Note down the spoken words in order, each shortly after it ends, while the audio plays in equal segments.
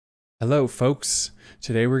Hello folks,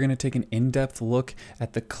 today we're going to take an in-depth look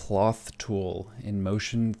at the cloth tool in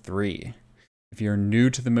Motion-3. If you're new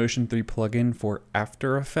to the Motion-3 plugin for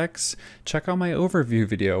After Effects, check out my overview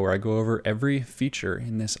video where I go over every feature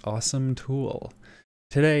in this awesome tool.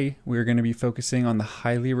 Today we're going to be focusing on the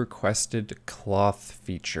highly requested cloth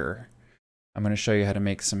feature. I'm going to show you how to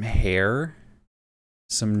make some hair,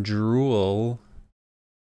 some drool,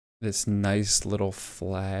 this nice little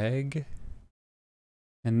flag,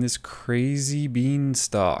 and this crazy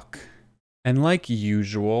beanstalk. And like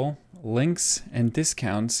usual, links and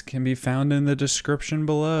discounts can be found in the description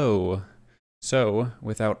below. So,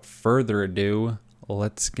 without further ado,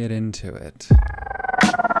 let's get into it.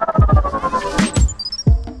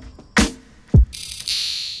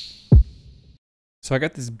 So I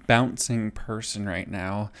got this bouncing person right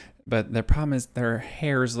now, but the problem is their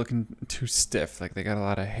hair is looking too stiff, like they got a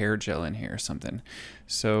lot of hair gel in here or something.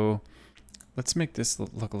 So let's make this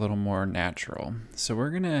look a little more natural. So we're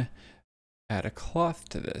gonna add a cloth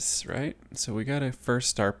to this, right? So we gotta first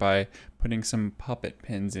start by putting some puppet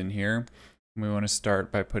pins in here. We wanna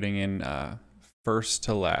start by putting in first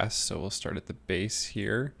to last. So we'll start at the base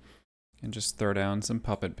here and just throw down some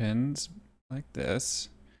puppet pins like this.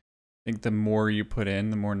 I think the more you put in,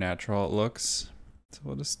 the more natural it looks. So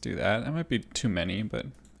we'll just do that. That might be too many, but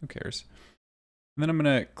who cares? And then I'm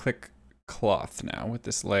gonna click cloth now with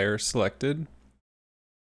this layer selected.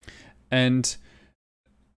 And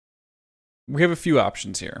we have a few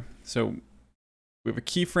options here. So we have a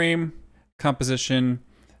keyframe, composition,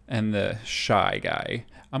 and the shy guy.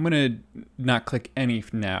 I'm gonna not click any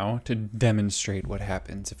now to demonstrate what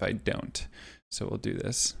happens if I don't. So we'll do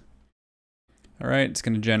this. All right, it's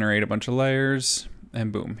gonna generate a bunch of layers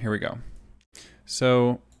and boom, here we go.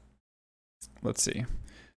 So let's see.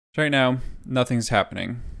 Right now, nothing's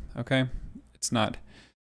happening, okay?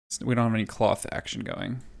 We don't have any cloth action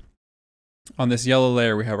going. On this yellow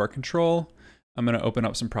layer, we have our control. I'm gonna open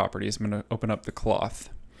up some properties. I'm gonna open up the cloth.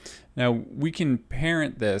 Now we can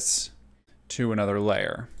parent this to another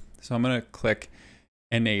layer. So I'm gonna click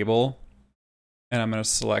enable, and I'm gonna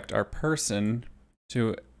select our person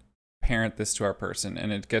to parent this to our person,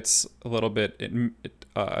 and it gets a little bit,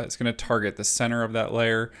 it's gonna target the center of that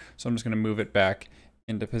layer. So I'm just gonna move it back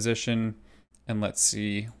into position, and let's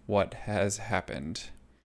see what has happened.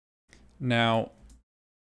 Now,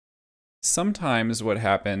 sometimes what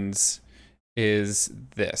happens is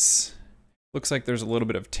this. Looks like there's a little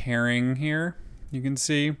bit of tearing here, you can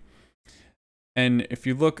see. And if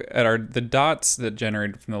you look at the dots that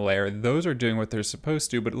generated from the layer, those are doing what they're supposed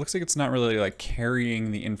to, but it looks like it's not really like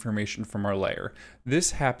carrying the information from our layer.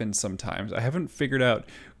 This happens sometimes. I haven't figured out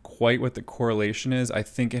quite what the correlation is. I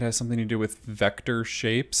think it has something to do with vector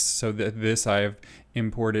shapes. So that this I've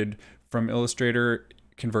imported from Illustrator,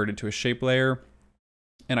 converted to a shape layer.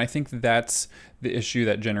 And I think that's the issue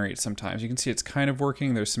that generates sometimes. You can see it's kind of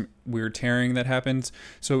working. There's some weird tearing that happens.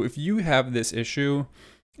 So if you have this issue,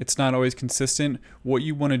 it's not always consistent. What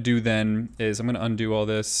you want to do then is, I'm going to undo all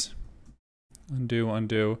this.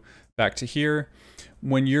 Undo, back to here.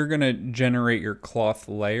 When you're going to generate your cloth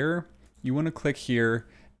layer, you want to click here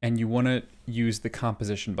and you want to use the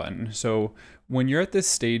composition button. So when you're at this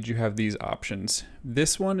stage, you have these options.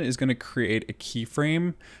 This one is going to create a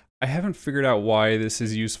keyframe. I haven't figured out why this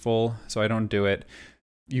is useful, so I don't do it.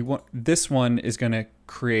 This one is going to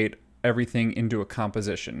create everything into a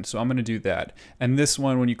composition. So I'm going to do that. And this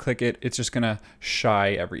one, when you click it, it's just going to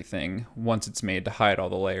shy everything once it's made to hide all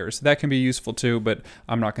the layers. That can be useful too, but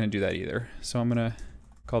I'm not going to do that either. So I'm going to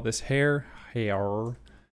call this hair, and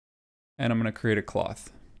I'm going to create a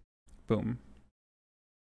cloth. Boom.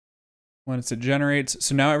 Once it generates,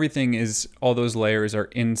 so now everything is, all those layers are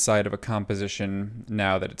inside of a composition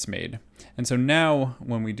now that it's made. And so now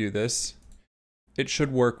when we do this, it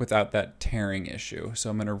should work without that tearing issue. So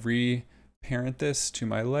I'm going to re-parent this to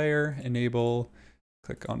my layer, enable,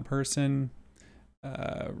 click on person,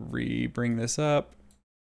 bring this up,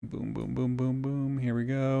 boom, boom, boom, boom, boom. Here we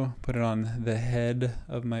go. Put it on the head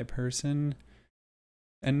of my person.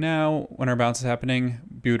 And now when our bounce is happening,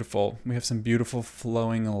 beautiful. We have some beautiful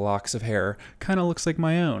flowing locks of hair. Kind of looks like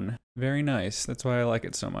my own. Very nice. That's why I like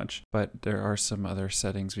it so much. But there are some other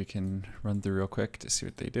settings we can run through real quick to see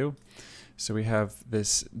what they do. So we have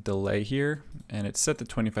this delay here, and it's set to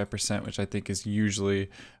 25%, which I think is usually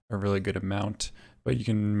a really good amount, but you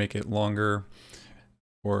can make it longer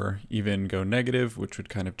or even go negative, which would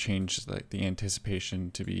kind of change like the anticipation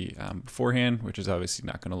to be beforehand, which is obviously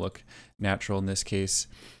not going to look natural in this case.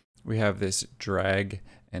 We have this drag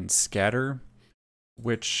and scatter,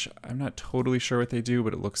 which I'm not totally sure what they do,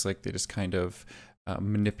 but it looks like they just kind of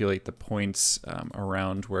manipulate the points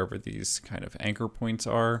around wherever these kind of anchor points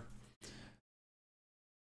are.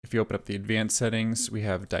 If you open up the advanced settings, we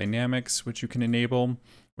have dynamics, which you can enable,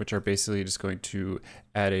 which are basically just going to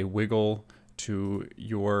add a wiggle to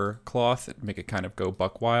your cloth and make it kind of go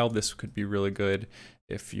buck wild. This could be really good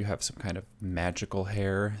if you have some kind of magical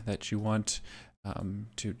hair that you want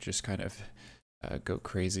to just kind of go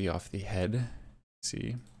crazy off the head.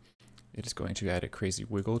 See, it is going to add a crazy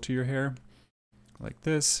wiggle to your hair like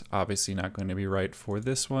this. Obviously not going to be right for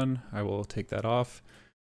this one. I will take that off.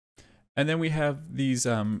 And then we have these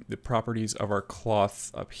the properties of our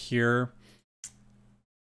cloth up here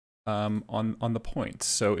on the points.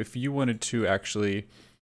 So if you wanted to actually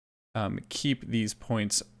keep these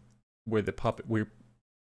points where the puppet,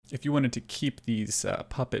 if you wanted to keep these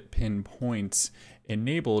puppet pin points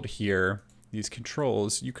enabled here, these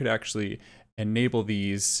controls, you could actually enable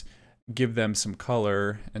these, give them some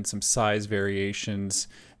color and some size variations,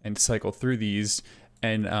 and cycle through these,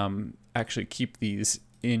 and actually keep these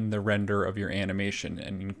in the render of your animation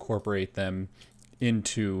and incorporate them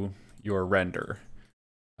into your render.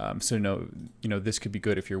 So this could be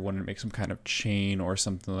good if you're wanting to make some kind of chain or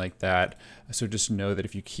something like that. So just know that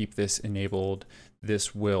if you keep this enabled,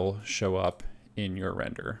 this will show up in your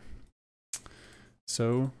render.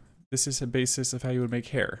 So this is a basis of how you would make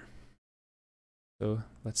hair. So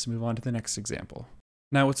let's move on to the next example.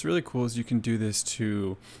 Now what's really cool is you can do this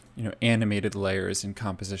to, animated layers and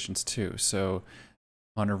compositions too. So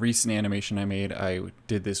on a recent animation I made, I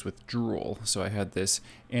did this with drool. So I had this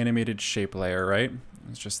animated shape layer, right?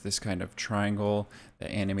 It's just this kind of triangle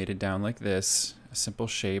that animated down like this, a simple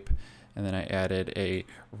shape. And then I added a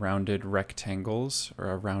rounded rectangles or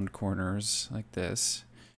a round corners like this.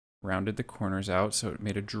 Rounded the corners out so it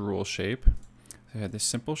made a drool shape. So I had this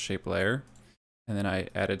simple shape layer. And then I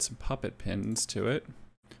added some puppet pins to it,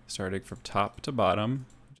 starting from top to bottom.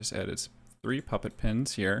 Just added 3 puppet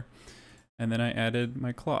pins here. And then I added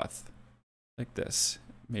my cloth like this.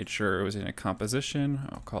 Made sure it was in a composition.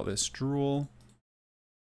 I'll call this drool.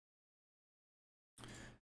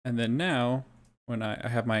 And then now, when I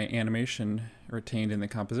have my animation retained in the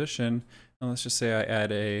composition, and let's just say I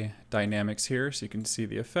add a dynamics here so you can see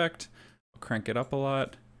the effect. I'll crank it up a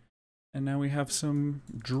lot. And now we have some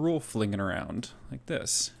drool flinging around like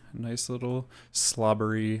this. A nice little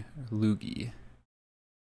slobbery loogie.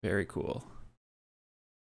 Very cool.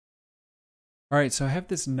 All right, so I have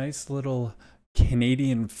this nice little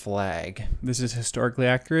Canadian flag. This is historically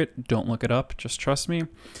accurate. Don't look it up, just trust me.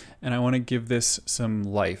 And I want to give this some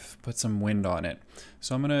life, put some wind on it.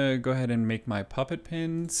 So I'm gonna go ahead and make my puppet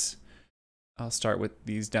pins. I'll start with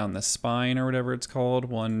these down the spine or whatever it's called.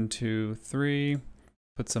 1, 2, 3.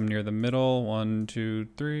 Put some near the middle. 1, 2,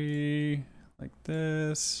 3, like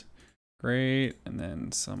this. Great, and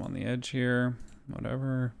then some on the edge here,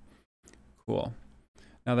 whatever. Cool.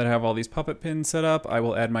 Now that I have all these puppet pins set up, I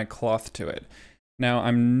will add my cloth to it. Now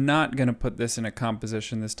I'm not gonna put this in a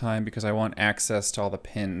composition this time because I want access to all the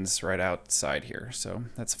pins right outside here, so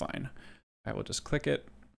that's fine. I will just click it.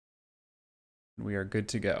 We are good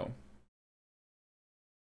to go.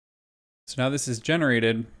 So now this is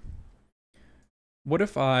generated. What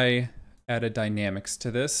if I add a dynamics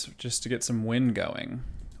to this just to get some wind going?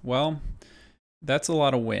 Well, that's a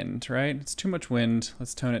lot of wind, right? It's too much wind.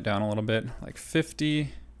 Let's tone it down a little bit, like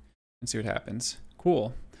 50, and see what happens.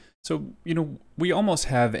 Cool. So, we almost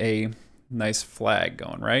have a nice flag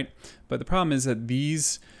going, right? But the problem is that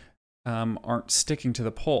these aren't sticking to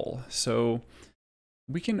the pole. So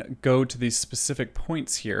we can go to these specific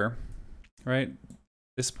points here, right?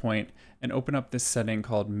 This point, and open up this setting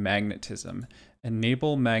called magnetism.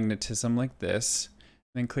 Enable magnetism like this,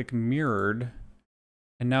 then click mirrored.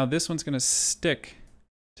 And now this one's gonna stick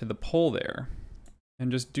to the pole there.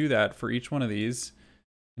 And just do that for each one of these.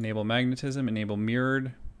 Enable magnetism, enable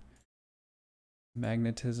mirrored.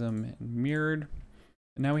 Magnetism and mirrored.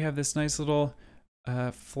 And now we have this nice little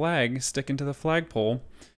flag sticking to the flagpole.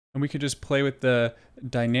 And we could just play with the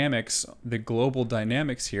dynamics, the global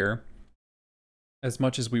dynamics here, as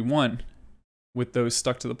much as we want with those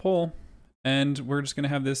stuck to the pole. And we're just gonna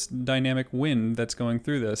have this dynamic wind that's going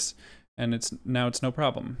through this. And now it's no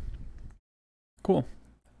problem. Cool.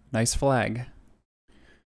 Nice flag.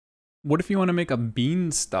 What if you want to make a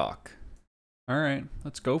beanstalk? All right,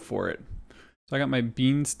 let's go for it. So I got my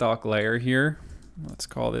beanstalk layer here. Let's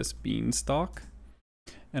call this beanstalk.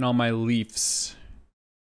 And all my leaves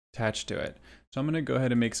attached to it. So I'm gonna go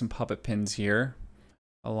ahead and make some puppet pins here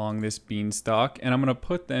along this beanstalk. And I'm gonna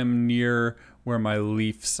put them near where my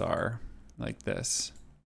leaves are, like this.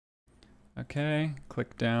 Okay,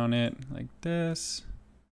 click down it like this.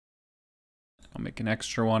 I'll make an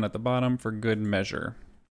extra one at the bottom for good measure.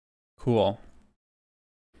 Cool.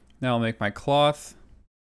 Now I'll make my cloth.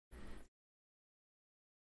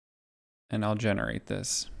 and I'll generate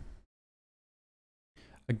this.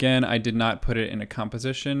 Again, I did not put it in a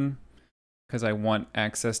composition because I want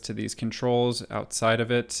access to these controls outside of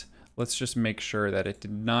it. Let's just make sure that it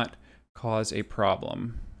did not cause a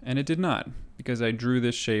problem. And it did not, because I drew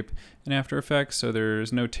this shape in After Effects, so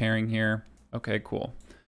there's no tearing here. Okay, cool.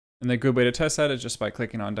 And the good way to test that is just by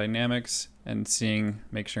clicking on Dynamics and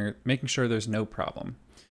making sure there's no problem.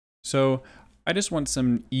 So I just want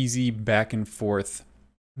some easy back and forth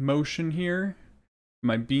motion here.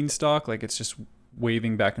 My beanstalk, like it's just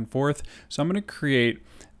waving back and forth. So I'm going to create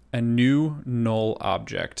a new null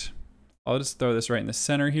object. I'll just throw this right in the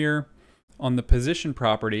center here. On the position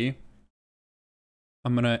property,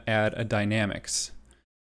 I'm going to add a dynamics.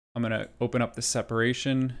 I'm going to open up the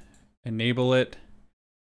separation, enable it,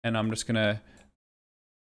 and I'm just going to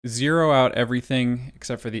zero out everything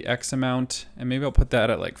except for the X amount, and maybe I'll put that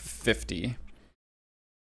at like 50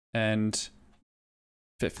 and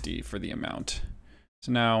 50 for the amount.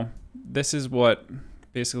 So now this is what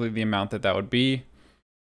basically the amount that would be.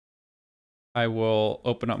 I will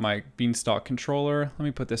open up my beanstalk controller. Let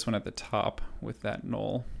me put this one at the top with that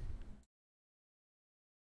null.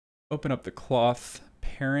 Open up the cloth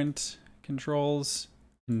parent controls,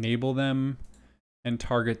 enable them, and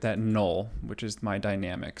target that null, which is my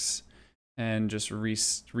dynamics, and just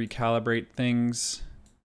recalibrate things.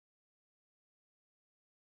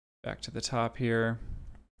 Back to the top here.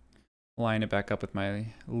 Line it back up with my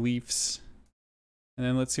leaves, and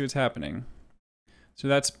then let's see what's happening. So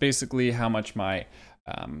that's basically how much my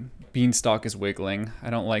beanstalk is wiggling. I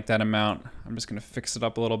don't like that amount. I'm just gonna fix it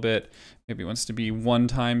up a little bit. Maybe it wants to be 1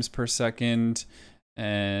 times per second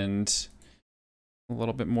and a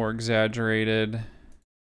little bit more exaggerated.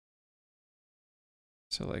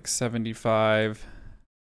 So like 75.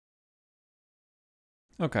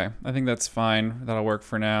 Okay, I think that's fine. That'll work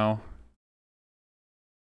for now.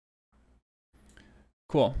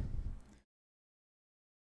 Cool.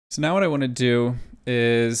 So now what I want to do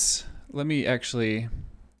is, let me actually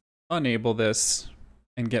enable this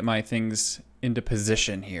and get my things into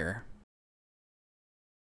position here.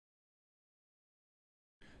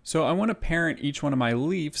 So I want to parent each one of my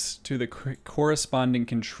leaves to the corresponding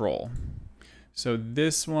control. So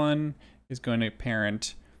this one is going to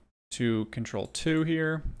parent to control 2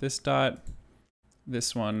 here, this dot,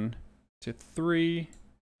 this one to 3,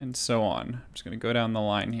 and so on. I'm just going to go down the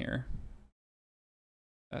line here.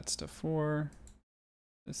 That's to 4,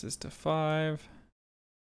 this is to 5,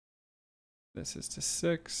 this is to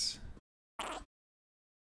 6.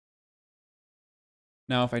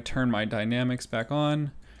 Now if I turn my dynamics back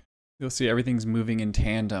on, you'll see everything's moving in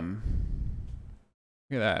tandem.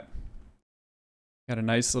 Look at that. Got a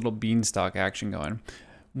nice little beanstalk action going.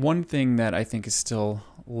 One thing that I think is still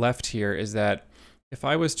left here is that if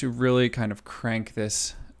I was to really kind of crank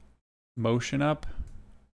this motion up,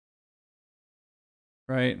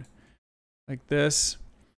 right, like this,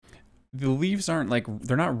 the leaves aren't like,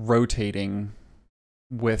 they're not rotating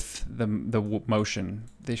with the motion.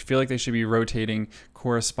 They feel like they should be rotating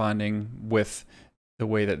corresponding with the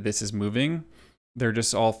way that this is moving. They're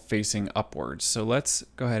just all facing upwards. So let's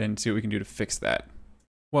go ahead and see what we can do to fix that.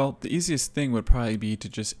 Well, the easiest thing would probably be to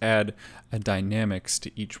just add a dynamics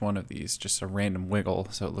to each one of these, just a random wiggle,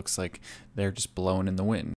 so it looks like they're just blowing in the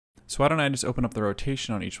wind. So why don't I just open up the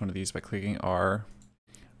rotation on each one of these by clicking R,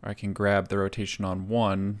 or I can grab the rotation on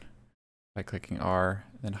one by clicking R,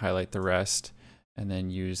 then highlight the rest, and then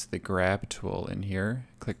use the grab tool in here,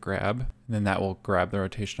 click grab, and then that will grab the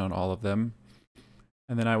rotation on all of them.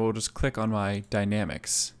 And then I will just click on my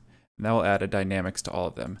dynamics, and that will add a dynamics to all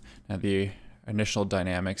of them. Now the initial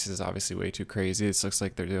dynamics is obviously way too crazy. This looks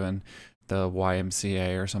like they're doing the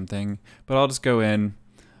YMCA or something, but I'll just go in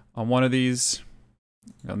on one of these,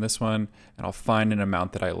 on this one, and I'll find an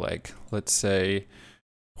amount that I like. Let's say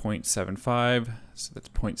 0.75, so that's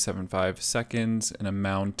 0.75 seconds, an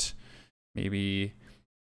amount maybe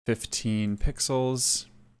 15 pixels.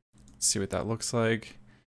 Let's see what that looks like.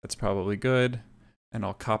 That's probably good. And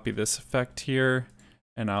I'll copy this effect here,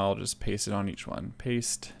 and I'll just paste it on each one.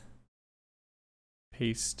 Paste,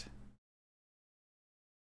 paste,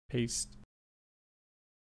 paste.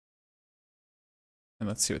 And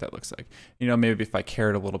let's see what that looks like. You know, maybe if I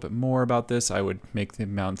cared a little bit more about this, I would make the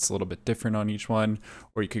amounts a little bit different on each one,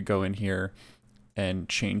 or you could go in here and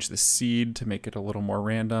change the seed to make it a little more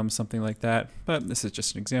random, something like that. But this is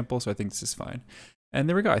just an example, so I think this is fine. And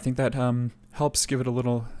there we go. I think that helps give it a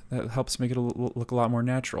little, that helps make it look a lot more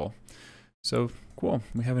natural. So cool.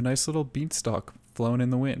 We have a nice little beanstalk flown in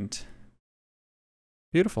the wind.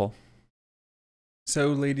 Beautiful. So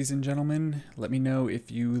ladies and gentlemen, let me know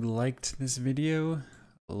if you liked this video.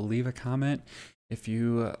 Leave a comment. If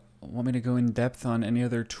you want me to go in depth on any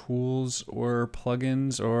other tools or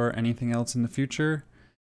plugins or anything else in the future.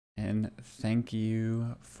 And thank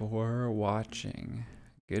you for watching.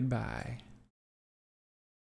 Goodbye.